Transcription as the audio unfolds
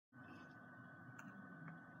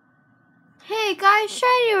Hey guys,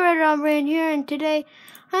 ShinyRedUmbreon here, and today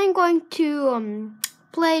I'm going to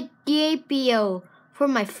play the APO for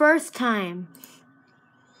my first time.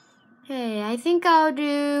 Hey, I think I'll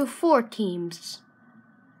do 4 teams.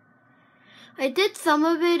 I did some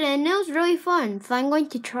of it and it was really fun, so I'm going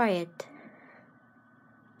to try it.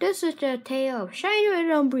 This is the tail of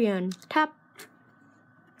ShinyRedUmbreon. Tap.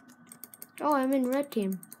 Oh, I'm in red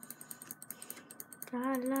team.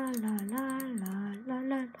 La la la la la la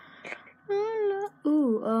la.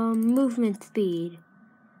 Ooh, movement speed.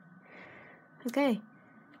 Okay.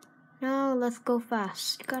 Now let's go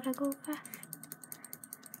fast. Gotta go fast.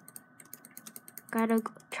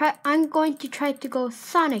 I'm going to try to go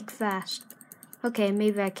Sonic fast. Okay,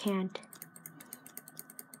 maybe I can't.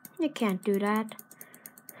 I can't do that.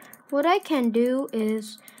 What I can do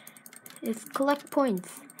is collect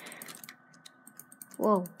points.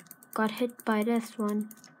 Whoa, got hit by this one.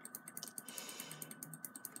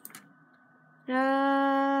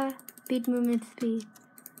 Speed, movement speed.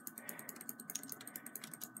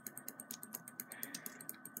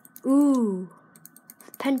 Ooh,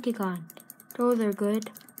 Pentagon. Those are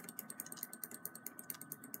good.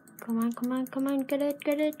 Come on, come on, come on. Get it,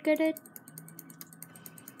 get it, get it.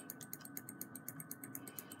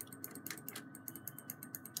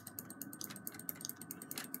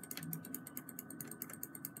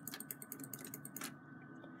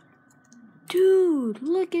 Dude,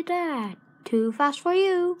 look at that. Too fast for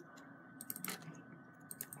you.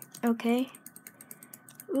 Okay.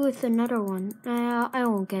 Ooh, it's another one. I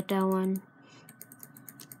won't get that one.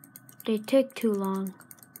 They take too long.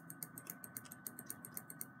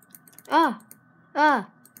 I'm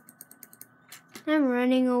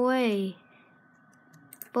running away.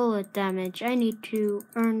 Bullet damage. I need to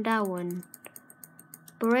earn that one.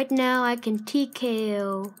 But right now I can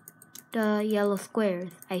TKO the yellow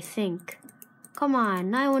squares, I think. Come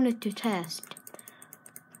on, I wanted to test.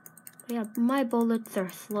 Yeah, my bullets are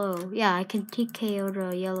slow. Yeah, I can TKO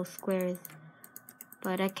the yellow squares,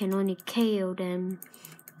 but I can only KO them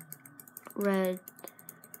red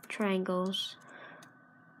triangles.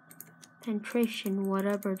 Penetration,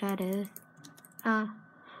 whatever that is. I'll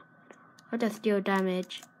just deal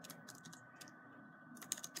damage.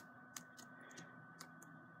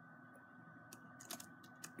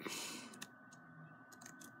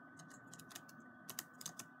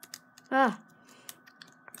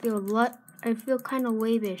 I feel kind of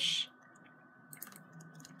wavish.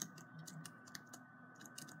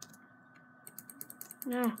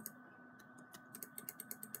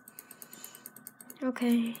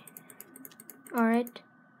 Okay. Alright.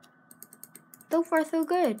 So far so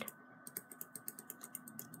good.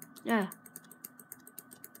 I'm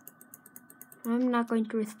not going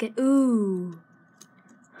to risk it. Ooh.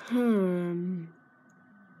 I'm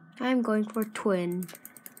going for twin.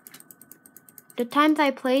 The times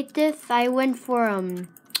I played this, I went for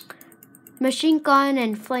machine gun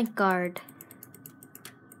and flank guard.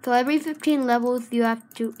 So every 15 levels you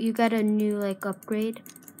get a new upgrade.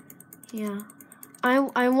 Yeah.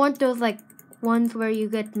 I want those ones where you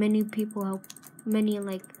get many people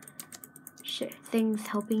things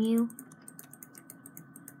helping you.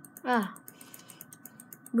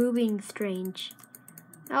 Moving strange.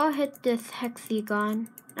 I'll hit this hexagon.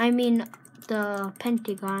 I mean the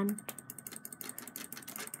pentagon.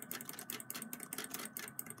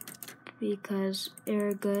 Because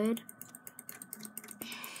they're good.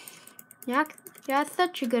 Yeah, it's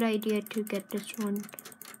such a good idea to get this one.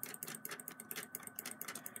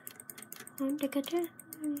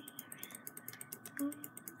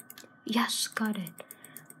 Yes, got it.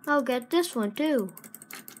 I'll get this one too.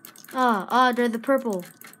 They're the purple.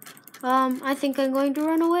 I think I'm going to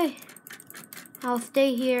run away. I'll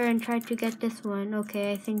stay here and try to get this one.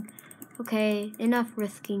 Okay, enough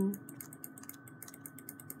risking.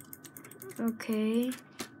 Okay.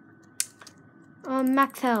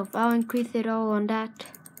 Max health. I'll increase it all on that.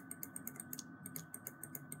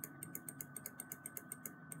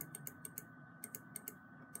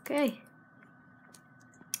 Okay.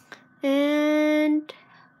 And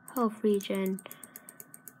health regen.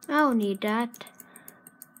 I'll need that.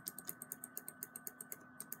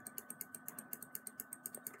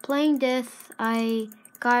 Playing this, I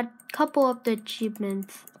got a couple of the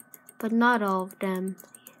achievements, but not all of them.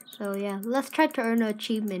 So yeah, let's try to earn an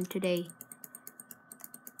achievement today.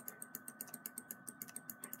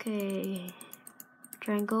 Okay.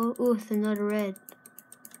 Triangle. Ooh, it's another red.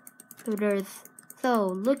 So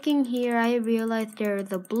looking here, I realized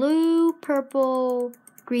there's a blue, purple,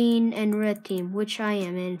 green, and red team, which I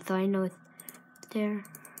am in, so I know it's there.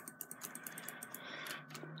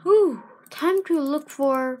 Ooh, time to look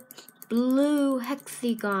for blue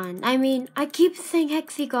hexagon. I mean, I keep saying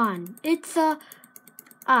hexagon. It's a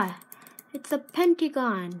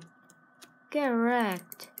pentagon. Get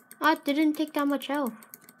wrecked. It didn't take that much health.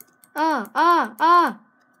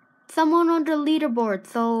 Someone on the leaderboard,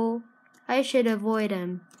 so I should avoid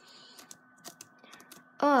him.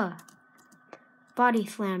 Body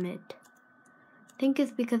slam it. I think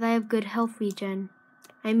it's because I have good health regen.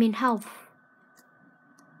 I mean health.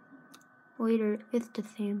 Wait, it's the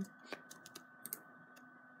same.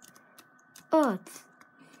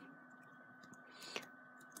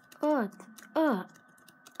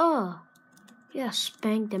 Yeah,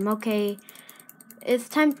 spanked him. Okay, it's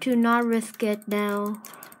time to not risk it now.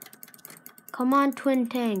 Come on, twin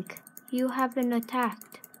tank. You haven't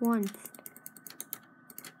attacked once.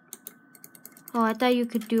 Oh, I thought you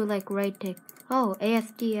could do like right tick. Oh,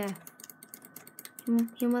 ASDF.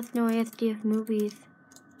 You must know ASDF movies.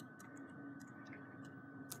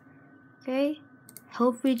 Okay.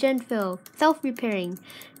 Health regen fill. Self-repairing.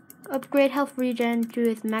 Upgrade health regen to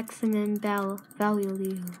its maximum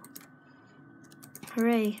value.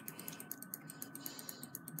 Hooray.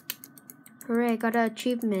 Hooray, got an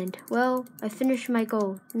achievement. Well, I finished my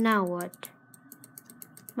goal. Now what?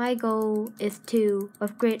 My goal is to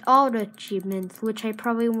upgrade all the achievements, which I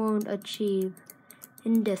probably won't achieve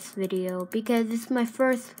in this video because it's my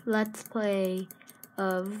first Let's Play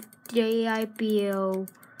of JIPO.io.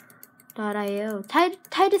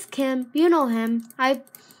 Titus Kim, you know him. I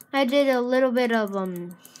did a little bit of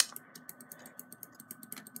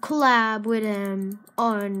collab with him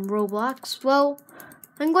on Roblox. Well,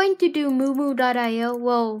 I'm going to do Mumu.io.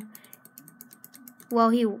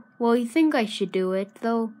 Well, you think I should do it,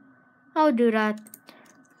 so I'll do that.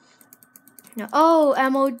 No,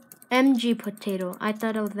 MG potato. I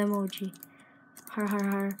thought it was emoji.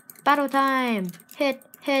 Har. Battle time. Hit.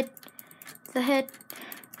 It's a hit.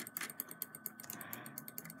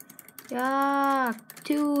 Yeah,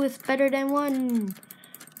 2 is better than 1.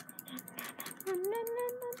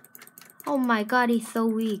 Oh my god, he's so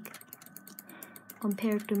weak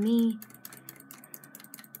compared to me.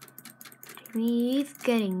 He's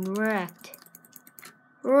getting wrecked.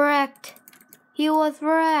 He was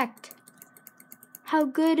wrecked. How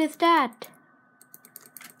good is that?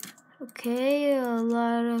 Okay, a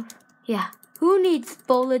lot of... Yeah, who needs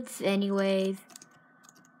bullets anyways?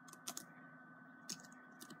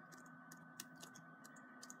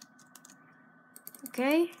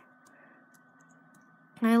 Okay.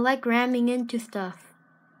 I like ramming into stuff.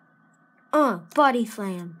 Body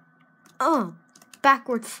slam.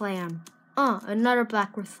 Backward slam. Another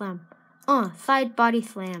backward slam. Side body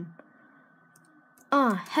slam.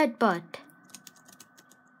 Headbutt.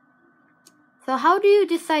 So how do you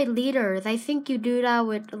decide leaders? I think you do that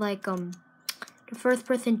with like the first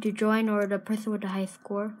person to join or the person with the high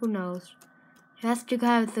score. Who knows? It has to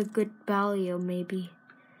have the good value maybe.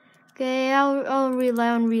 Okay, I'll rely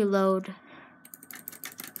on reload.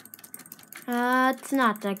 It's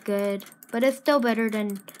not that good, but it's still better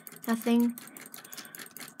than nothing.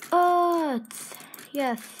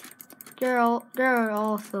 Yes, they're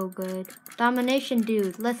all so good. Domination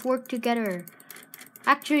dude, let's work together.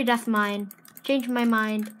 Actually, that's mine. Change my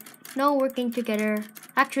mind. No working together.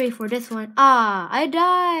 Actually, for this one, I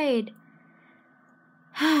died.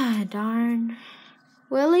 Darn.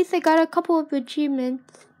 Well, at least I got a couple of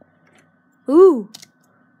achievements. Ooh.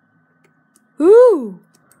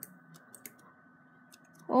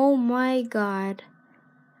 Oh my god.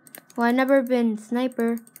 Well, I've never been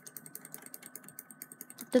sniper.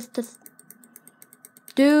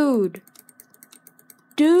 Dude.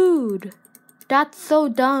 That's so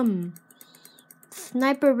dumb.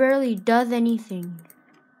 Sniper barely does anything.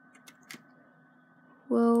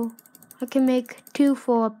 Well, I can make 2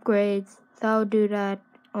 full upgrades. So I'll do that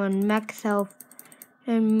on max health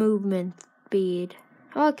and movement speed.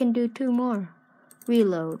 I can do 2 more.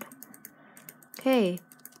 Reload. Okay.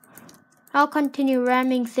 I'll continue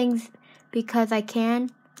ramming things because I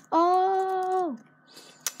can.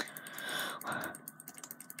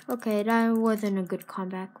 Okay, that wasn't a good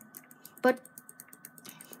comeback. But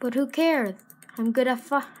who cares? I'm good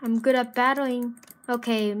at battling.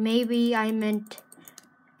 Okay, maybe I meant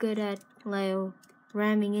good at like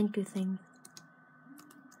ramming into things.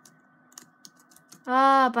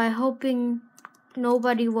 By hoping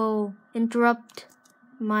nobody will interrupt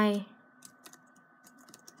my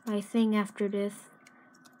thing after this.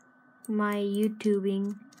 My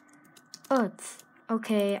YouTubing.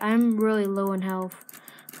 Okay, I'm really low in health.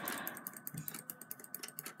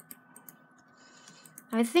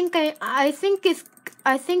 I think it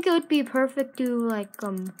would be perfect to like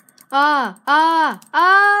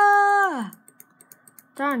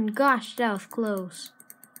Darn gosh, that was close.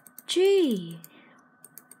 Gee,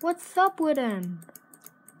 what's up with him?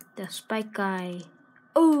 The spike guy.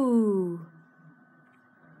 Ooh.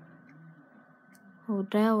 Oh,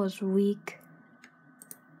 that was weak.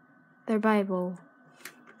 Survival.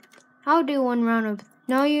 I'll do one round of...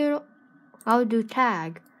 No, you... I'll do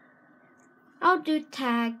tag. I'll do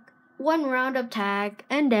tag. One round of tag.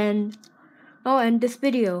 And then I'll end this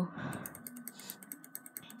video.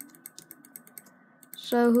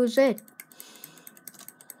 So, who's it?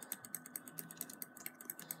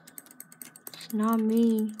 It's not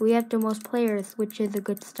me. We have the most players, which is a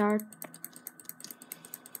good start.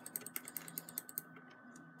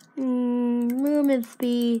 Movement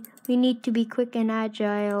speed. We need to be quick and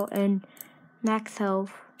agile and max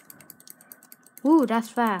health. Ooh, that's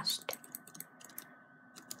fast.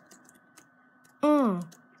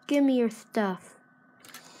 Give me your stuff.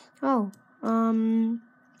 Oh,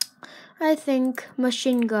 I think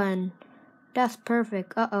machine gun. That's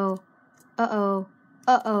perfect. Uh-oh.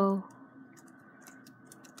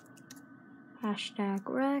 Hashtag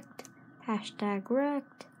wrecked. Hashtag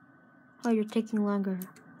wrecked. Oh, you're taking longer.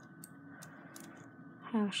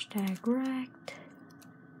 Hashtag wrecked.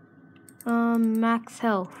 Max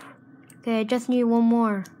health. Okay, I just need one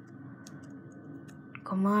more.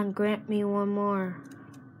 Come on, grant me one more.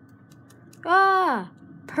 Ah!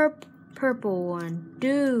 Purple one.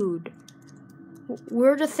 Dude.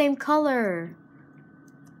 We're the same color.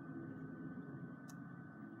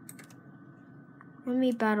 Let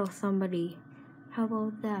me battle somebody. How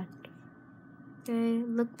about that? Okay,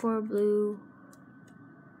 look for blue.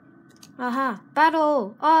 Aha,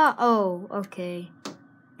 battle! Oh, okay.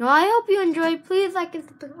 No, I hope you enjoyed. Please like and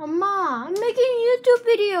subscribe. Mama, I'm making a YouTube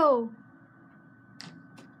video.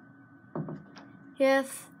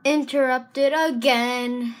 Yes, interrupted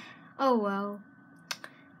again. Oh well.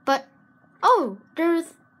 But, oh,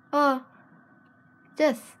 there's,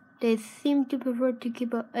 this. They seem to prefer to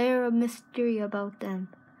keep an air of mystery about them.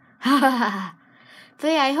 So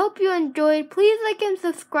yeah, I hope you enjoyed. Please like and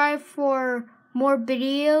subscribe for more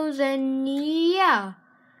videos, and yeah,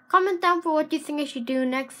 comment down for what you think I should do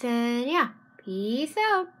next, and yeah, peace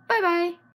out. Bye bye.